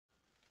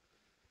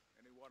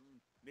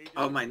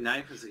Oh, my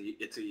knife is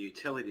it's a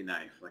utility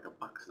knife, like a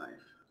buck's knife.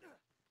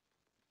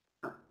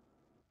 Huh.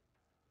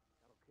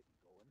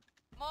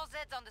 More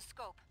Zeds on the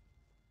scope.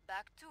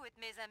 Back to it,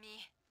 mes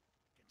amis.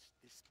 Against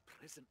this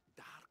present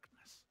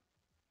darkness.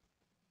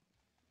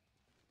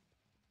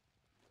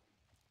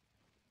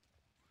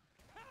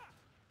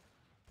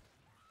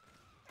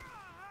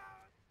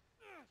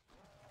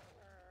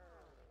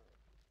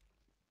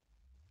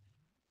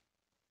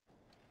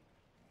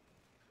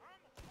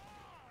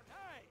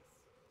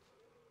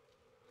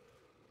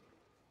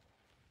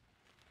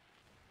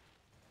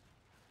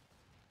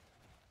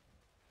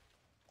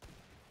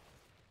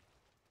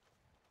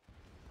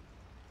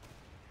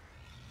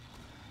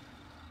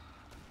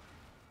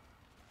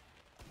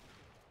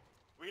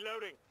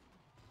 Reloading.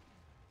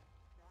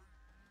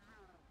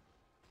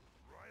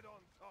 Right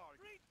on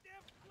target. Great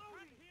death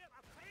floating here,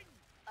 a thing.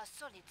 A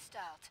solid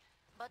start,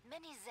 but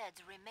many Zeds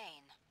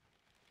remain.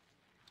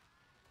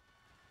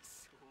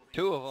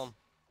 Two of them.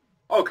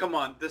 Oh, come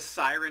on. The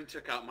siren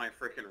took out my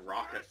freaking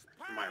rocket,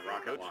 my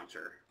rocket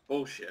launcher.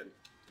 Bullshit.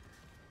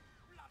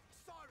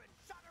 Siren,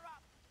 shut her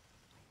up.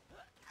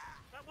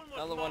 That one was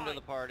Another mine. one to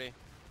the party.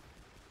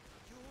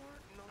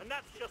 And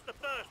that's just the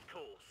first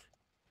course.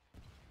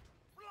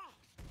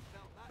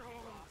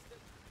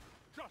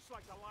 Just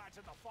like the lads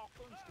in the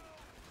Falklands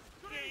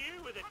did. Yeah,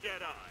 you with a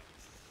Jedi.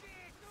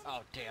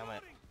 Oh, damn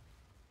it.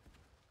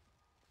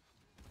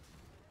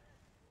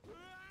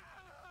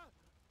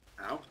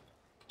 Ow.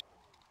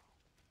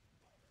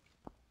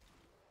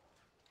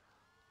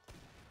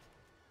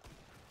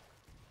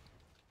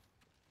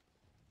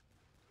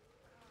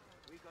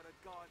 We got a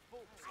guy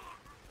full.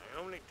 I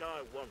only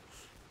die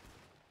once.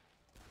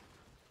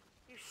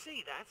 You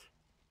see that?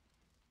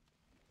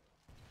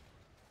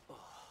 Oh,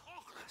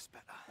 that's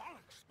better.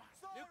 Bollocks, man.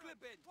 Nuclear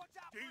bin. Watch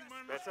out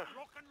Demons. Better.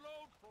 Rock and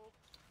load,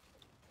 folks.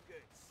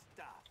 Good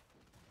stuff.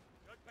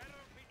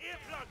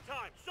 Earplug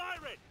time.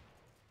 Siren.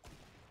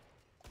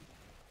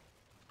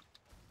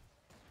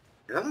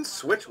 It doesn't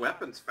switch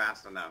weapons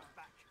fast enough.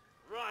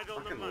 Right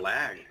on the Fucking money.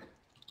 lag.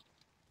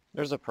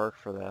 There's a perk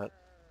for that.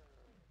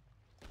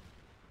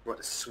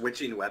 What,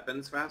 switching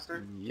weapons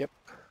faster? Yep.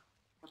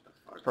 What the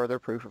fuck? Further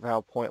proof of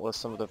how pointless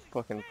some of the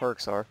fucking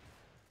perks are.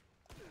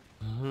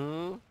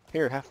 Hmm.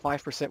 Here, have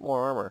 5%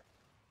 more armor.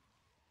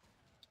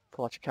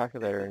 Pull out your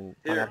calculator and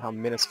find out how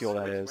minuscule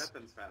that Switch is.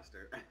 weapons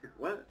faster.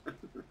 What?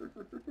 Didn't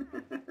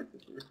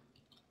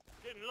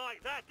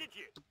like that, did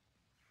you?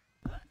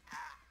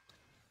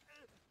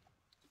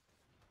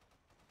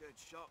 Good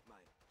shot, mate.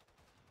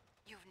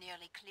 You've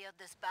nearly cleared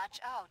this batch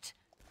out.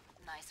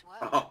 Nice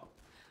work. Oh.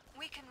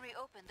 We can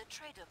reopen the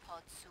trader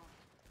pod soon.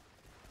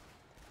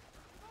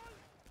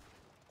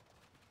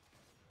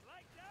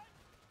 Like that?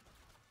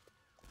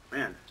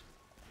 Man.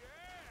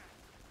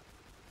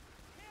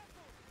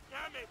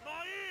 Damn it,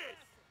 my ears!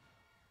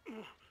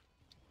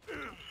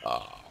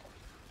 Oh.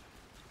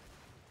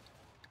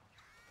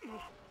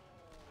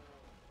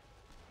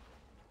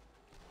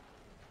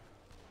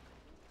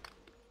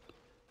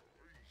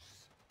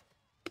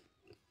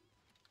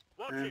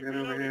 Watch Hey, it, get over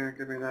reloading. here,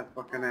 give me that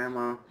fucking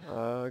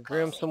ammo.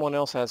 Grim, someone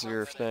else has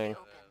your Pods thing.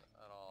 reopen.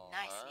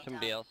 Nicely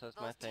Somebody done. else has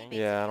my Those thing. teammates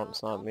Yeah, of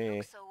it's yours not don't me.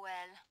 look so well.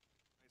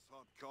 Nice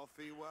hot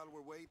coffee while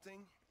we're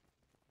waiting.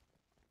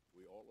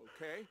 We all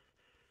okay?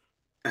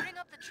 Bring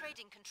up the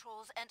trading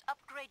controls and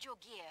upgrade your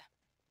gear.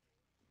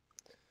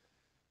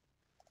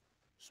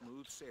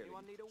 Smooth sailing.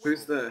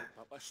 Who's the...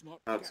 But let's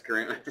not Oh, it's get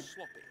Grant. all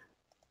sloppy.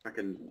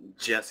 Fucking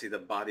Jesse the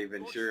Body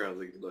Ventura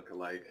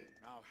look-alike.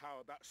 Now how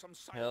about some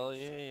silence? Hell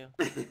yeah.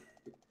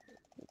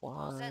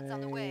 More Zeds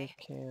on the way.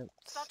 Why can't...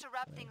 Start to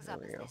wrap things there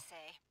up, we as go. they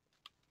say.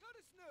 Let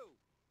us know.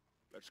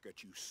 Let's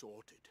get you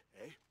sorted,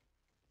 eh?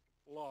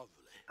 Lovely.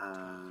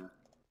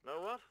 Know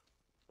what?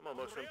 I'm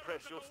almost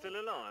impressed you're still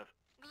alive.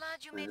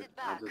 Glad you made it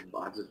I'll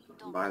back. just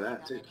Don't buy blame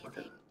that on too. Fuck it.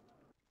 anything.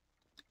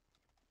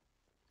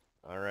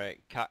 Alright,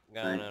 cock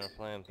gun and a Thanks.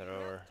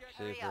 flamethrower.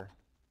 Hurry Super. up.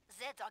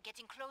 Zeds are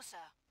getting closer.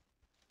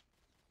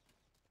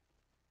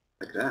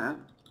 Like that.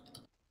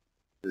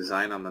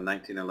 Design on the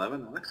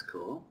 1911. That looks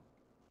cool.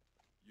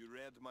 You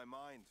read my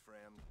mind,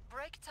 friend.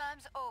 Break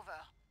time's over.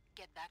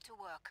 Get back to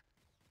work.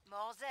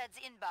 More Zeds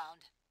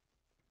inbound.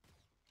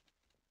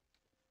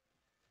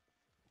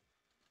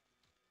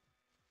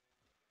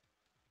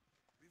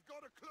 We've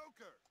got a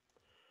cloaker.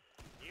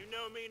 You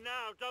know me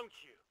now, don't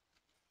you?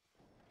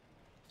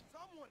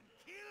 Someone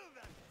kill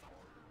that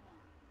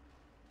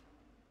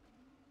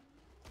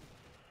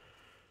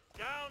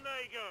Down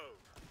they go.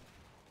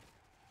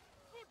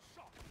 Good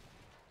shot.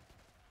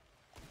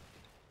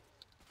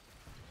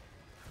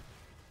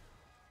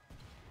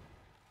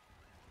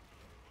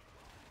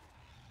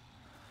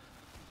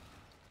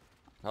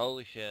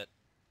 Holy shit.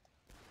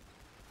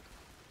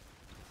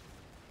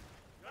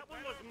 That one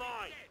was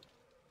mine.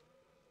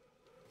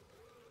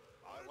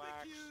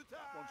 barbecue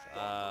time.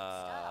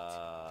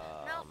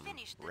 Start. Now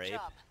finish the rape.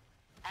 job.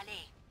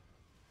 Allez.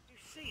 You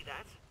see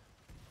that?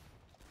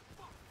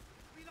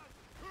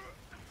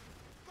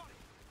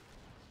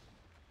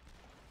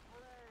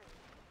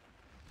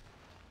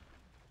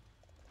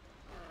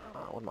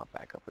 what am I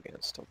back up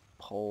against? A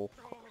pole.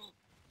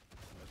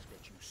 Let's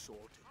get you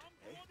sorted,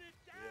 eh? There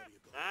you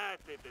go. That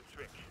did the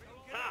trick.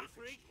 Ha!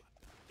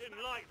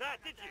 Didn't like that,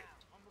 did you?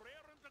 I'm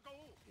raring to go.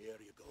 Here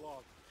you go.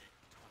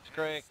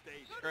 Scrake.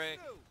 Stay Scrake.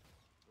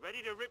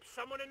 Ready to rip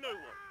someone a new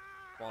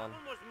one. One. That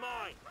one was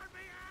mine.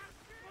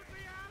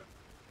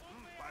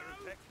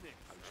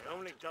 Pyrotechnics. I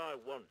only die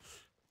once.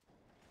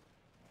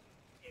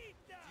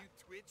 You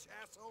twitch,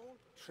 asshole.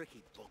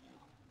 Tricky bum.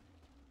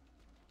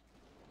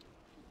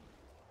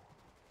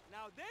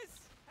 Now this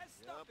has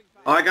stopping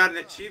power. Oh, I got an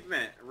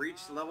achievement.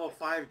 Reach level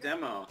 5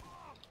 demo.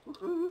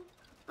 Woohoo.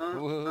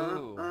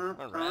 Woo.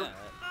 Alright. And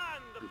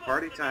the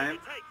Party first time.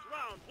 takes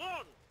round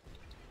one.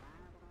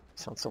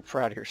 Sound so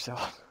proud of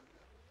yourself.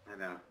 I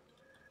know.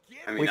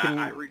 I mean, We can-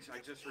 I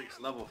just reached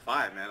level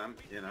 5, man. I'm,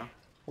 you know.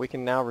 We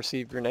can now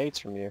receive grenades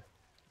from you.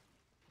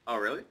 Oh,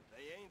 really?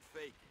 They ain't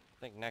fake. I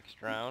think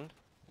next round.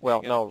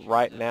 Well, You no, gotta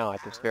right choose it. now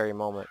at this very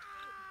moment.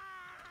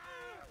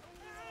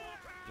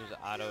 Just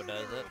auto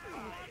does it.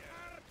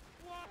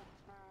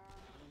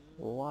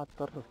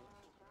 Water.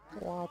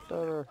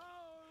 Water.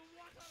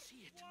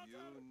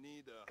 You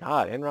need a...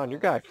 God, Enron, your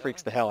guy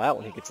freaks the hell out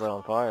when he gets lit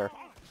on fire.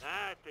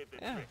 That did the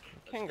Yeah, trick.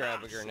 you can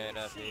grab a grenade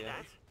after See you.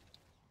 that?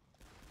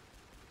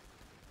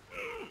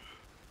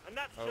 And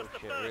that's Oh just the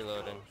shit, first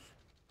reloading. course.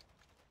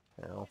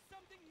 You know.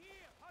 Something here.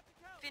 Hard to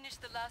tell. Finish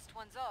the last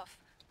ones off,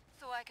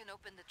 so I can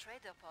open the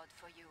trader pod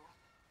for you.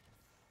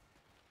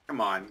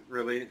 Come on,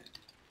 really?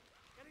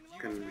 Getting low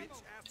Can- on Twitch,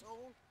 ammo.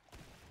 asshole.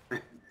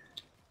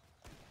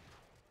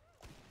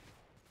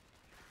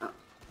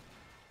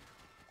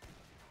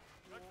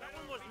 That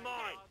one was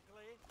mine.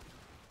 Ugly.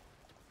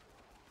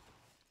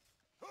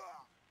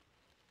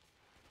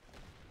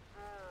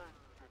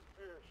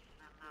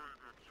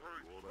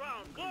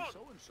 Round one.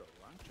 So-and-so,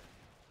 aren't you?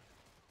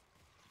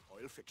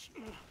 I'll fix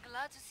you.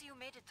 Glad to see you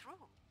made it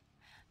through.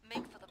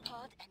 Make for the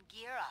pod and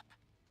gear up.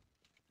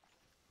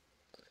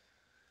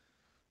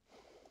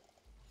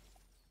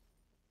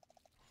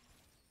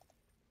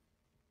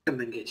 Come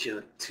and get you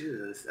a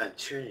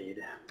trade.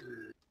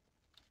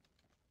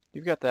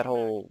 You've got that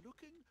whole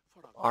Looking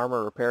for a...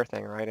 armor repair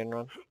thing, right,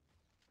 Enron?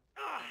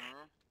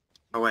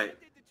 Oh, wait.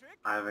 Did the trick?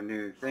 I have a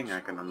new thing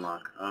I can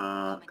unlock.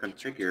 Come and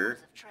get your Configure.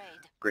 tools of trade.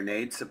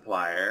 Grenade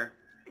supplier.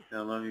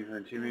 They'll love you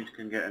when teammates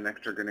can get an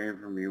extra grenade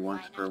from you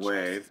once per Final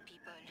wave. choices,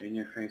 people. In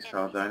your face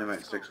pal,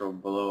 dynamite sticks will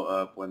blow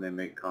up when they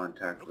make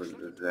contact with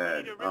the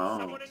Ready Z. to rip Oh.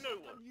 someone a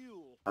new one. A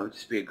mule. I would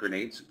just be a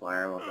grenade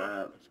supplier like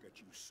that. Let's get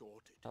you sorted.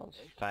 Sounds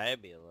eh?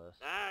 fabulous.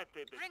 That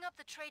did the Bring up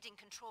the trading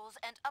controls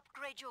and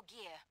upgrade your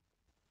gear.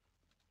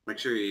 Make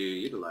sure you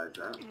utilize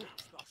that.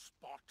 It's the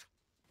spot.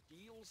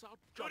 Deals out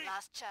just...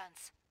 Last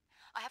chance.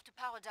 I have to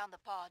power down the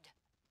pod.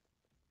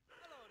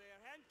 Hello there,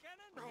 hand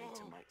cannon. We need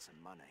to make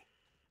some money.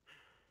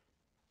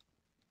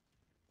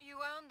 You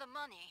earned the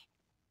money.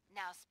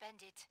 Now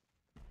spend it.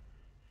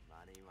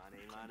 Money, money,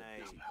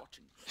 money. Busy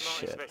watching. smart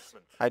Shit.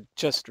 investment. I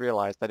just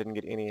realized I didn't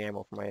get any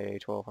ammo for my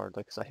AA-12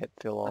 hardly because I hit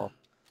fill all.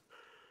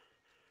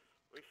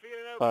 We feeling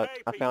okay, But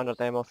I found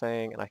people? an ammo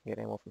thing and I can get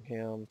ammo from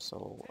him,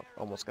 so I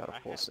almost got I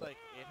a full had set. like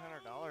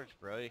 $800,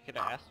 bro. You could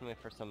have asked me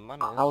for some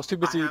money. I was too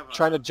busy I have a-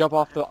 trying to jump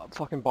off the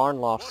fucking barn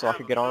loft so I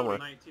could get armor.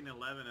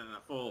 1911 and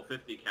a full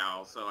 50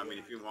 cal, so I mean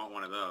if you want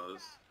one of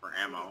those for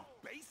ammo.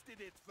 Basted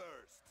it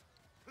first.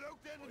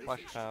 Cloaked enemy.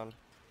 Flush pound.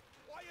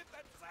 Quiet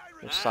that siren.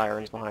 There's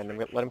sirens behind him.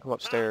 Let him come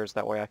upstairs,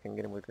 that way I can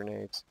get him with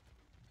grenades.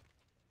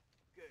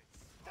 Good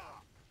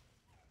stuff.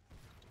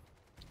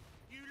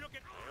 You look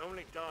at... I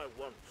only die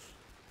once.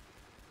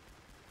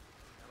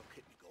 That'll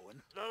keep me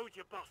going. Load,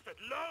 you bastard,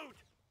 load!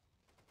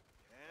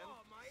 And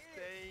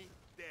stay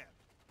dead.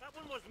 That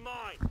one was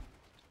mine.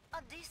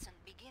 A decent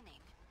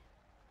beginning.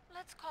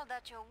 Let's call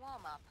that your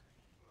warm-up.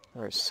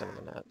 Where's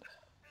Cinnamon at?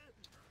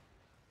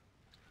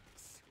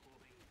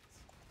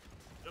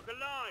 Look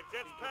alive,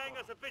 Zed's paying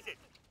us a visit.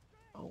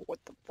 Oh, what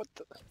the?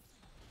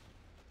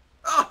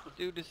 Oh!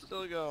 Dude is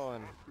still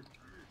going.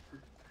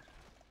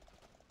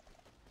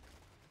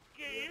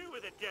 Get you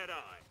with a dead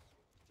eye.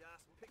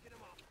 Just picking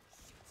him up.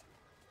 Shit.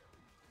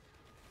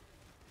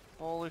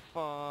 Holy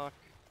fuck.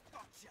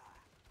 Gotcha.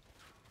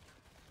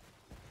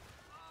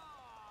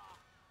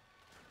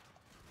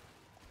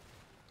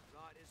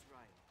 Right is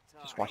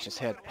right. Just watch his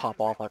head pop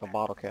off like a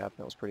bottle cap.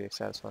 That was pretty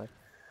satisfying.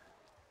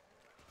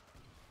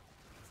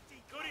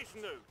 Good as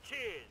new.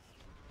 Cheers.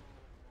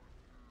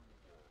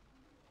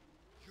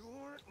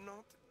 You're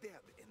not dead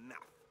enough.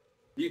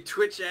 You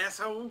Twitch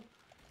asshole!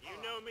 You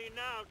know me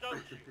now,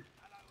 don't you?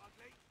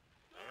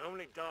 I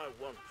only die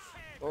once.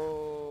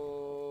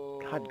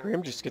 Oh. God,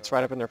 Grim just gets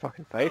right up in their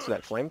fucking face with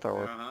that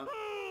flamethrower. Uh-huh.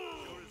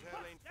 Sure as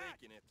hell ain't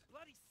faking it.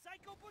 Bloody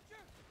psycho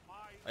butcher.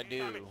 I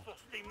Damn it, do.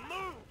 Frosty,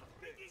 move!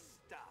 Big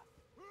stuff.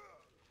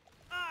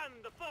 And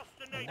the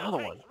Foster Nation Another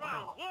takes one,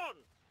 round wow. one.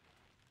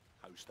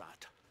 How's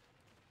that?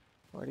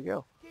 Where'd he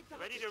go?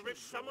 Ready to rip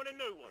someone a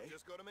new one.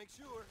 Just gotta make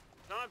sure.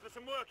 Time for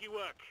some worky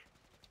work.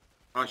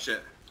 Oh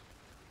shit.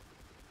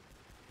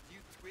 You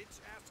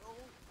twitch, asshole.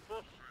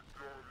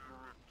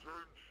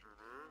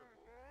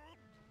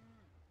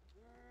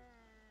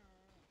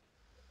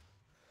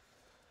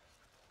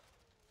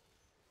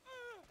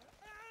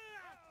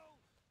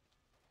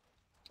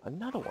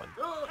 Another one.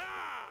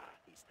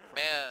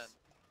 Man,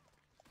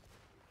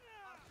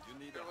 You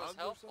need it a was hug or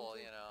helpful,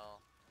 something? you know.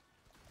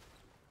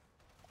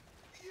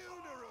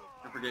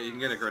 Don't forget, you can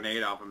get a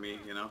grenade off of me,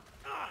 you know?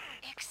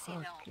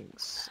 Excellent. Fucking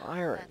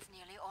siren. That's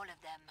nearly all of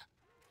them.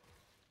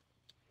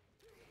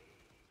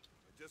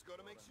 I just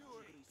gotta make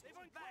sure. They've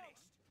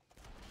vanished.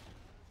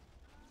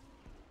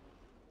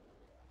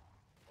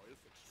 Oil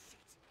fix.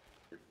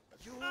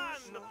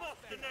 And the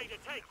Bostinator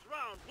takes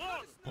round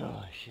one.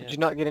 Oh Did shit. you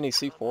not get any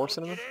C4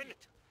 cinemas? Get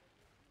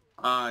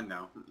in.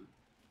 No.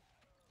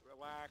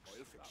 Relax.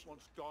 Oil fix. That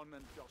one's done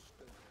and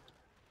dusted.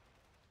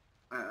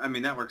 I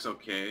mean, that works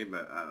okay,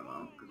 but I don't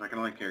know. Because I can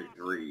only carry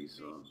 3,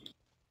 so...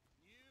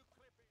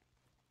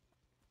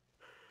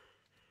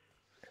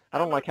 I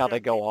don't like how they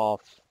go off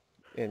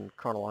in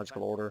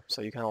chronological order,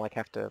 so you kind of like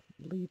have to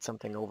lead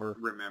something over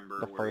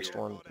Remember the where first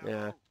you're... one. Yeah,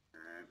 Alright.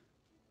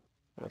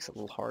 it makes it a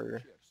little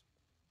harder.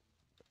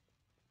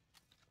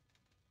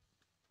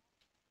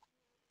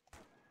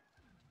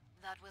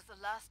 That was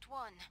the last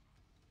one.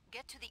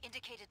 Get to the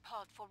indicated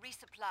pod for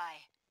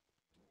resupply.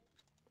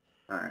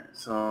 Alright,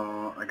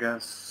 so I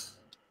guess...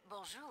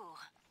 Bonjour.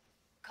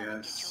 Come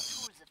and get your Yes.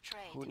 tools of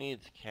trade. Who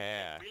needs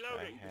cash?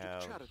 Reloading. I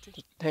have.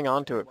 Just hang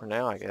on to it for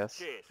now, I guess.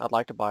 Cheers. I'd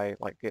like to buy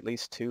like at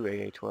least 2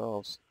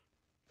 AA-12s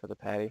for the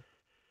patty.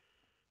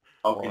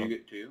 Oh, can Or you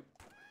get 2?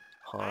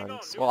 Hang on,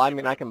 Hans. new Well, I mean,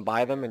 I shipment. can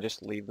buy them and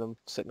just leave them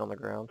sitting on the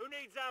ground, Who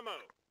needs ammo?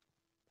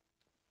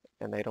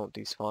 and they don't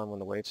despawn when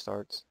the wave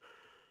starts.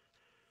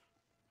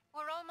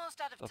 We're almost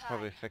out of They'll time.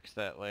 probably fix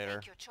that later.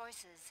 Make your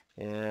choices.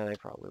 Yeah, they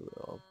probably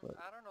will, but...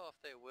 I don't know if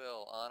they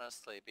will,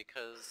 honestly,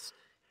 because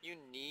you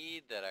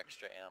need that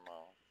extra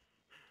ammo.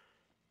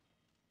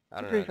 I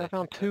don't know. Grief, They I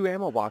found took 2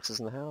 ammo boxes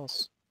in the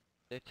house.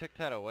 They took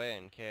that away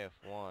in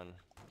KF1.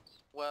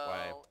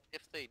 Well,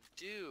 if they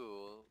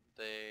do,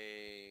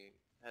 they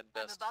had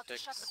I'm best about to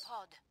fix shut the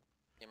pod.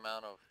 the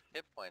amount of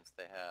hit points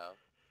they have.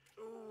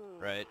 Ooh,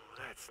 Right.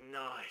 That's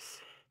nice.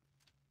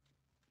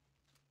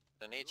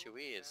 An HUE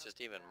is just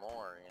even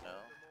more, you know?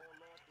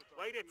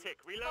 Wait a tick.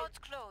 Reload. Pod's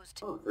closed.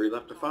 Oh, 3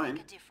 left to Go find.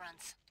 make a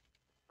difference.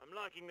 I'm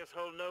liking this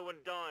whole no one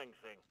dying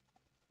thing.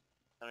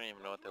 I don't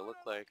even know what they look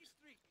like.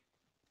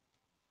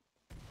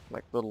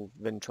 Like little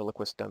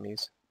ventriloquist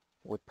dummies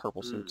with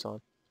purple suits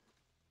on.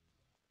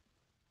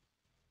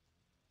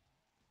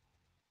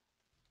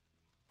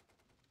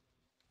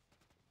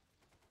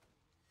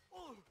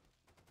 Oh,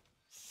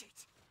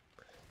 shit.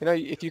 You know,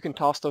 if you can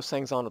toss those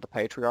things onto the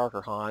Patriarch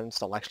or Hans,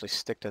 they'll actually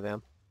stick to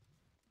them.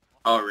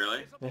 Oh,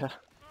 really? Yeah,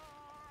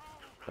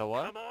 The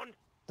what? Come on.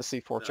 the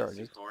C4 The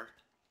charges. C4.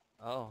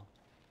 Oh.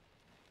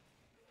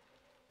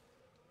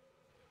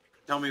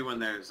 Tell me when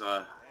there's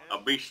a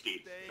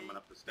beastie coming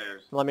up the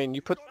stairs. Well, I mean,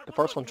 you put the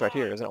first one's right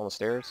here, isn't it, on the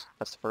stairs?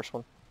 That's the first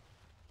one.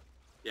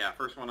 Yeah,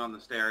 first one on the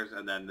stairs,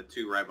 and then the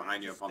 2 right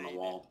behind you up on the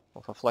wall.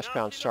 Well, if a flesh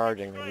pound's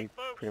charging, then we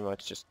pretty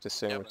much just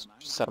assume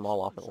set them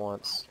all off at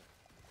once.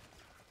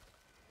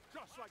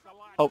 Just like the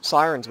last. Oh,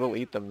 sirens will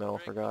eat them though,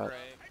 forgot.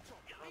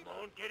 Come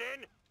on, get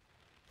in.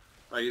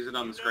 I use it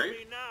on the You know scrape?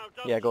 me now,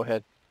 don't Yeah, go you?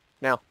 ahead.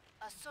 Now.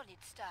 A solid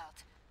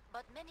start,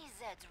 but many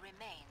Zeds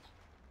remain.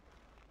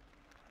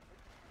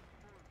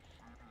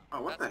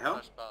 Oh, what That's the a hell?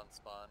 fleshbound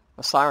spawn.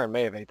 A siren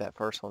may have ate that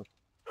first one.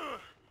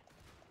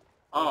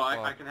 Oh,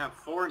 I can have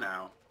 4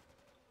 now.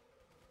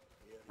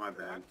 My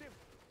bad.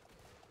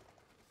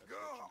 Go.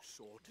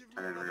 Sword.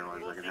 I didn't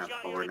realize I What's can he have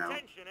got 4 your now.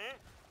 attention, eh?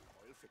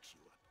 I'll fix you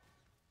up.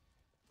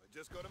 I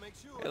just gotta make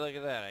sure. Hey, look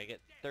at that. I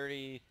get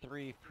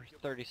 33,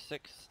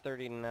 36,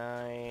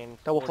 39,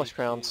 Double flesh 42.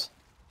 pounds.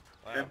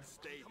 Wow. Yep.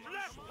 Stay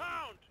Left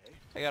pound.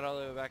 I got all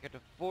the way back up to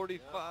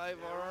 45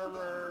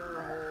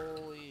 armor.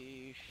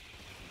 Holy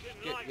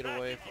shit, get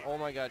away. Oh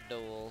my god,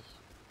 duels.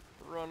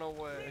 Run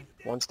away.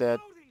 One's dead.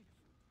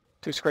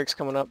 2 scrakes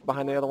coming up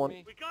behind the other one.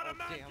 We got a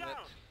man damn down. it.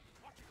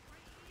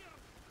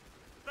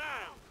 Bam!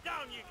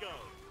 Down you go.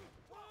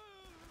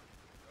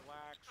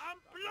 Relax. I'm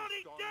That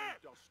bloody one's done dead.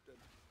 and dusted.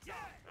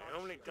 I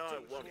only die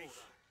once.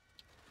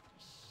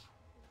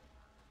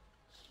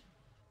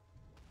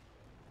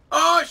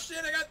 Oh, shit,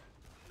 I got...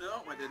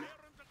 No, I didn't.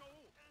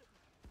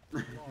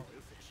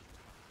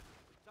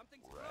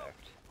 Something's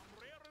Wrecked.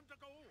 Raring to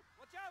go.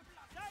 Watch out!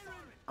 Siren!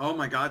 Oh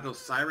my god, those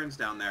sirens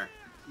down there.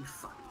 You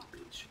fucking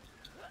bitch.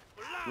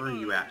 Where are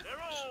you at?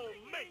 They're all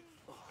me.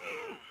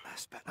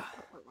 That's better.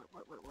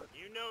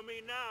 You know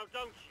me now,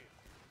 don't you?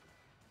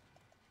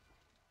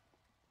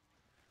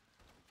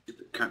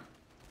 Come-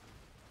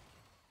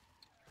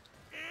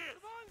 Yes.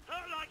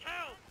 Hurt like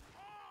hell.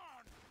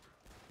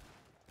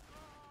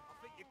 I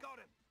think you got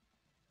him.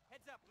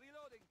 Heads up,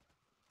 reloading.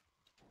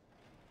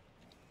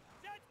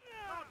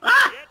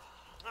 Ah! Yet.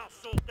 I'll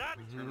sort that.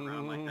 Turn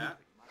around like that.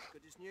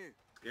 Good as new.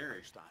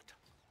 Scary. That.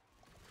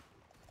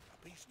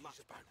 Beast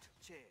about.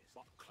 Cheers.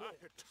 But clear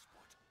hit spot.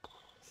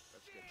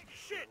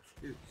 Shit.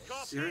 Dude,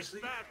 Copy,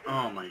 seriously? bad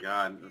Oh my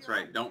god, that's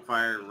right. Don't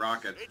fire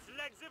rockets. Its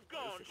legs have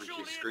gone. When she's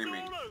Surely it's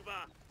screaming. all over.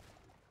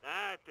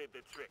 That did the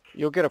trick.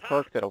 You'll get a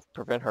perk that'll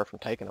prevent her from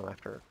taking them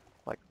after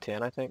like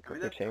 10, I think, I or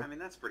mean, 15.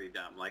 that's pretty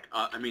dumb. Like,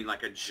 I mean,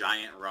 like a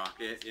giant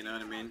rocket, you know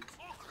what I mean?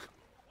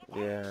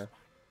 Yeah.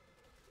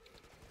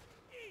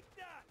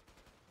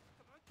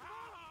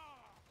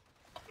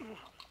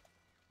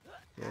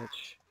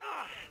 Bitch.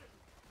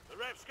 The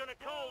ref's gonna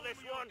call this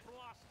one.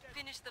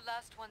 Finish the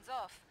last ones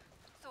off,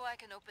 so I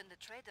can open the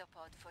trader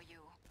pod for you.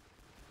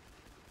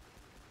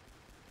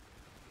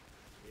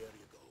 Here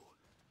you go.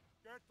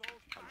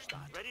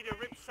 Ready to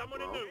rip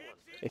someone a new one.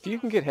 If you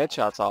can get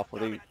headshots off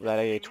with that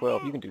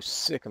AA-12, you can do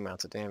sick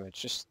amounts of damage.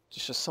 Just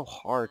so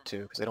hard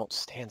to, because they don't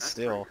stand That's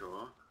still. pretty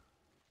cool.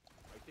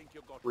 I think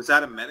you got Was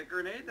that a medic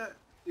grenade that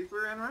you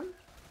threw in, Run?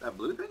 That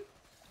blue thing?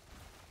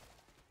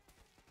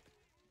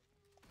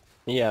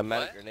 Yeah,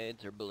 medic What?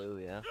 grenades are blue,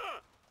 yeah.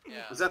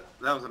 Yeah.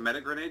 That was a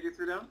medic grenade you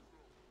threw down?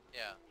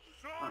 Yeah.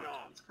 Oh,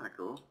 that's kind of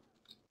cool.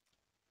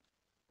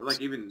 Or like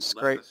even left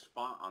Scrape. a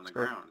spot on the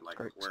Scrape, ground, like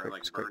scrape, where it scrape,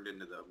 like scrape. burned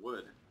into the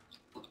wood.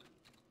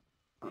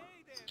 Oh,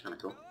 that's kind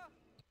of cool.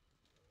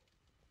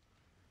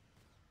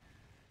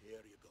 Here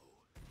you go.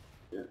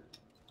 Yeah.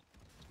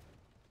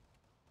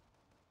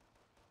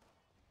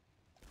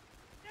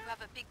 You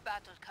have a big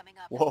battle coming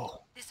up.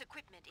 Whoa. This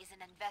equipment is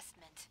an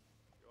investment.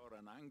 You're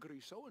an angry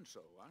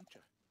so-and-so, aren't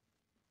you?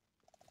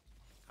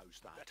 How's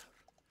that?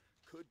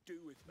 Could do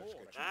with more.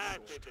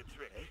 That did the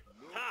trick.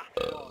 Ha!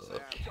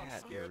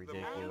 Cat, you're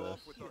ridiculous.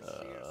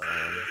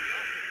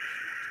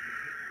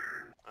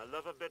 I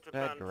love a bit of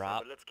Did I banter,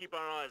 drop? but let's keep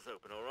our eyes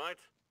open, all right?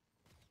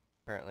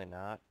 Apparently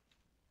not.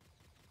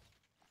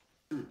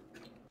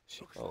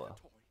 Shit. Oh well.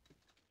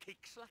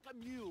 Kicks like a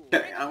mule.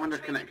 Okay, I wonder,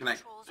 can I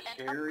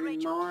carry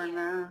more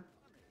now?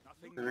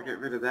 Nothing Better get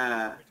rid of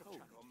that.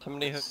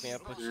 Somebody hook me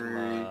up with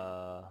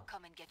some,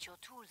 Come and get your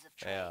tools of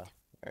yeah. trade.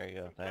 There you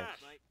go,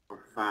 thanks. Or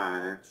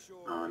 5.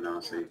 Oh no,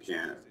 so you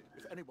can't.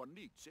 If anyone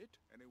needs it,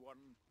 anyone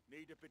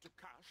need a bit of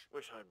cash?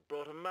 Wish I'd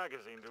brought a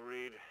magazine to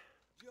read.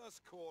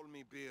 Just call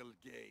me Bill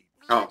Gates.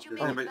 Oh, Glad you does made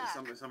it anybody,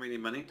 back. somebody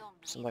need money? Don't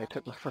believe Somebody that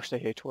took my again. first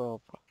AA-12.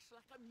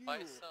 Buy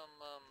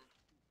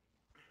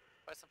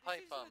some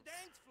pipe bombs.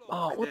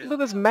 Oh, I look did. at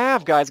this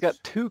Mav guy's got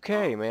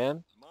 2K,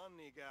 man.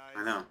 Money, guys.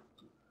 I know.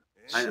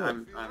 Shit.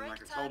 I'm Break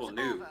like a time's total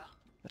noob. over.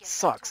 That Get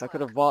sucks. back I to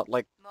could have work. bought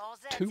like More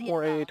 2 Zeds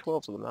more inbound.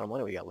 AA-12s with the amount of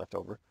money we got left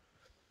over.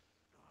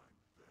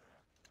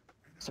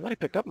 Somebody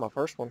picked up my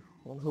first one.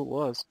 I don't know who it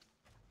was.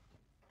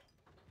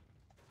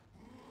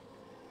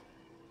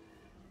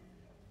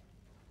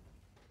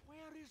 Where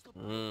is the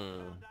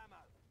Mmm.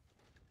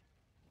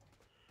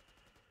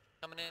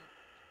 Coming in.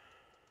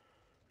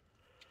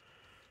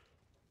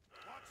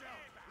 Watch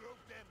out.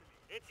 Roped enemy.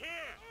 It's here!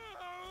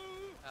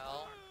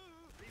 Al.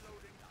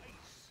 reloading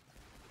ice?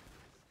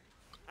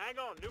 Hang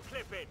on, new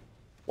clip in.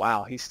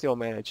 Wow, he still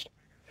managed.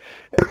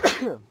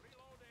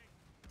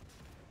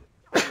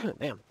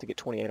 Damn, to get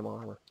 28 of my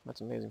armor.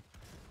 That's amazing.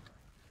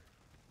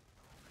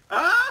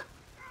 Ah!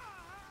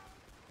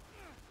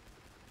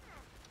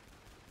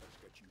 Let's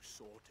get you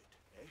sorted,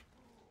 eh?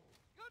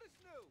 Good as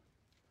new.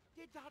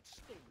 Did that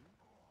sting?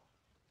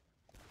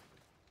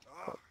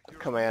 Ah, you're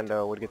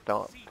Commando would get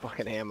the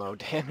fucking ammo,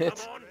 damn it.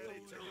 Come on!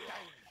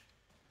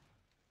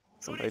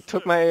 Somebody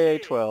took my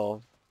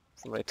AA-12.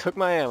 Somebody took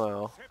my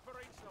ammo.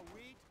 Separates the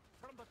wheat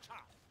from the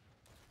chaff.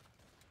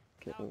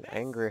 Getting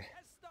angry.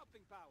 Has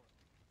stopping power.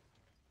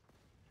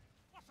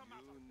 What's the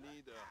matter? You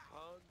need a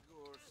hug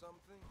or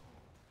something?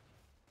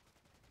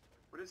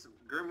 What is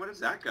Grim? What is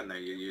that gun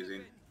that you're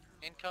using?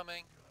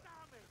 Incoming.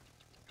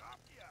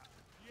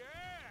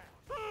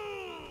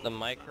 The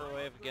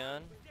microwave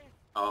gun?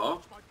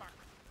 Oh, My back.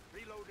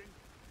 Reloading.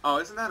 oh,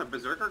 isn't that a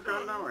berserker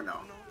gun though, or no?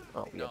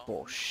 Oh, yeah, No.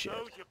 bullshit.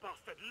 Load, you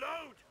bastard,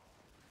 load!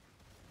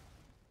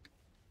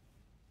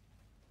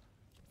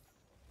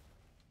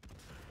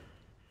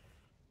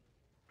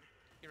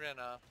 He ran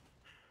off.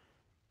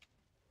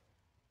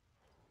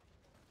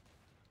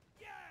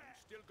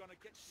 Still gonna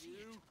get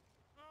you.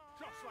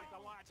 Just like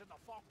the lads in the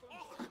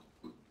Falklands.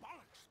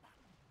 Bollocks, man.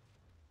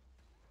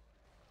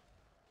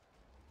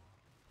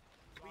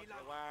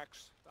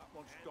 Relax. That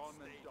one's done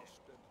and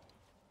dusted.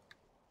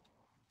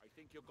 I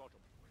think you got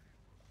him.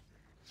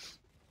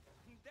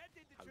 That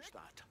did the How's trick.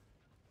 that?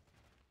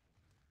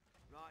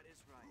 Right is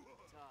right.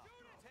 Tough.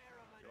 Tear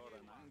 'em a You're new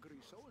an one. angry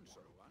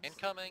so-and-so, aren't you?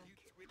 Incoming.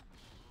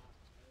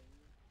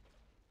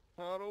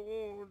 I don't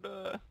want to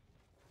die.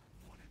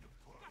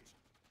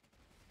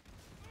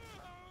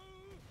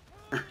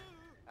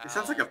 He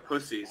sounds like a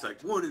pussy. He's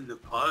like, one in the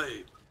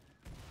pipe.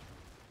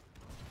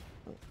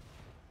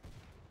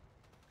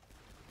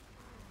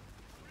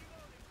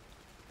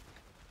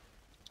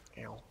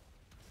 Ow.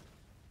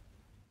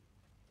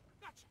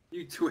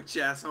 You twitch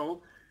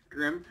asshole,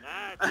 Grim.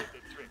 That did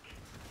the trick.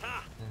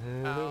 Ha!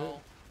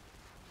 Ow.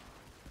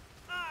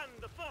 And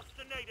the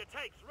Bostinator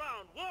takes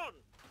round 1!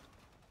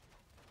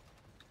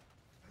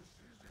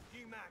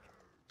 You mag.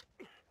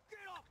 Get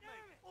off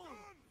me.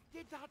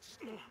 Did that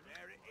sting?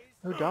 There it is.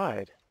 Who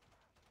died?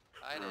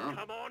 I Oh. did.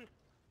 Come on!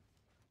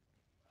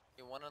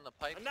 You won on the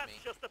pipe And to that's me.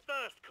 just the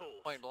first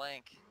call. Point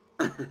blank.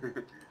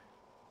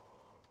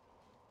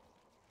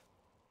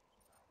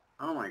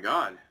 Oh my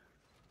god.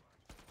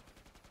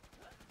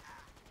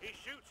 He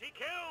shoots, he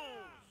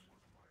kills!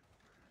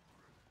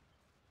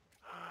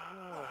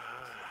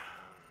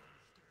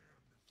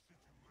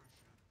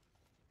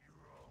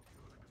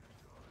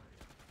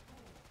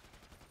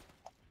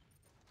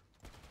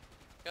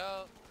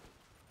 out.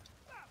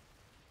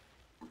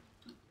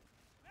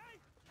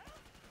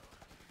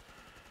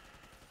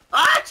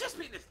 Ah, chest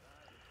penis!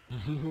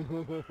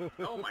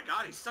 Oh my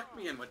god, he sucked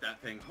me in with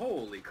that thing.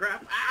 Holy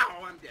crap.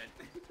 Ow, I'm dead.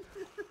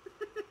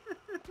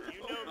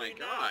 You Oh know my me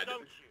now, god.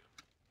 don't you?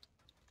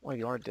 Well,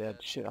 you are dead.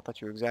 Shit, I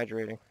thought you were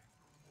exaggerating.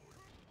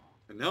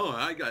 No,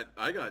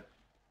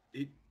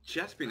 he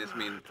chest penis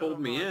me and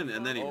pulled me in,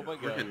 and then he Oh my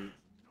God. frickin'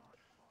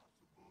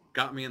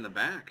 got me in the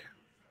back.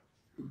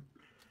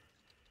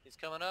 He's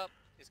coming up.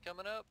 He's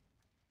coming up.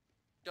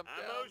 Jump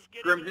down. Ammo's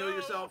getting Grim, heal low.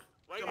 yourself.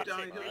 Wait Jump a down,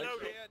 second, heal you I know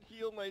yourself. can't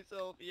heal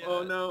myself yet.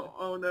 Oh no,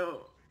 oh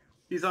no.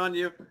 He's on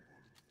you.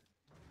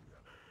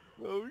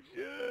 Oh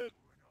shit.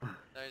 No,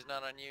 he's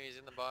not on you. He's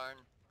in the barn.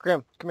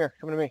 Grim, come here.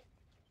 Come to me.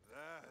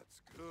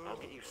 That's good. I'll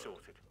get you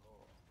sorted.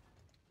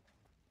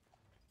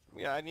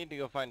 Yeah, I need to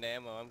go find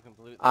ammo. I'm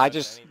completely I out of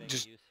just anything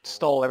useful.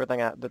 stole everything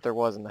that there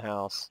was in the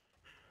house.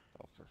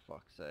 Oh, for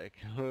fuck's sake.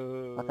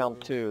 I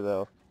found 2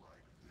 though.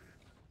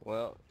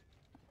 Well,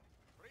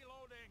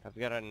 I've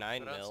got a 9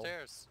 Go mil.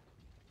 downstairs.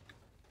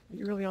 Are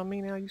you really on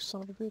me now, you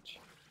son of a bitch?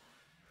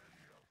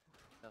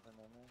 Nothing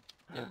on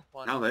there. Yeah,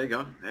 one. Oh, there you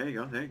go. There you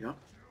go. There you go.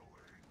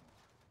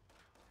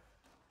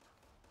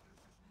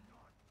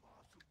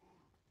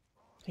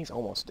 He's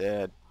almost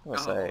dead. I'm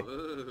gonna say.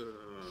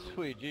 Oh,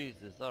 Sweet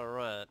Jesus,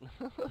 alright.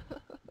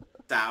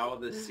 sow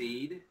the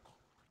seed.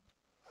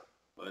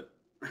 What?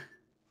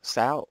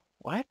 Sow?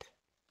 What?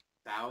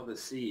 Sow the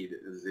seed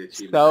is the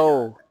achievement.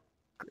 So.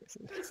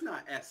 It's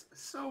not S.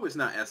 So is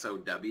not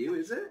S-O-W,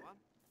 is it?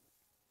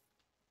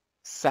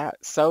 Sow.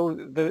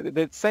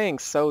 It's saying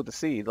sow the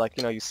seed, like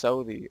you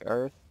sow the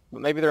earth.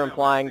 But maybe they're No, I was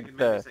implying thinking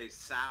maybe the. say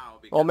sow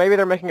because Well, maybe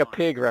they're it's making a on.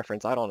 pig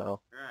reference. I don't know.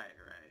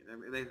 Right,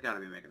 right. They've got to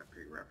be making a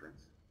pig reference.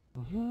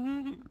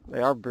 They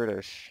are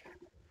British.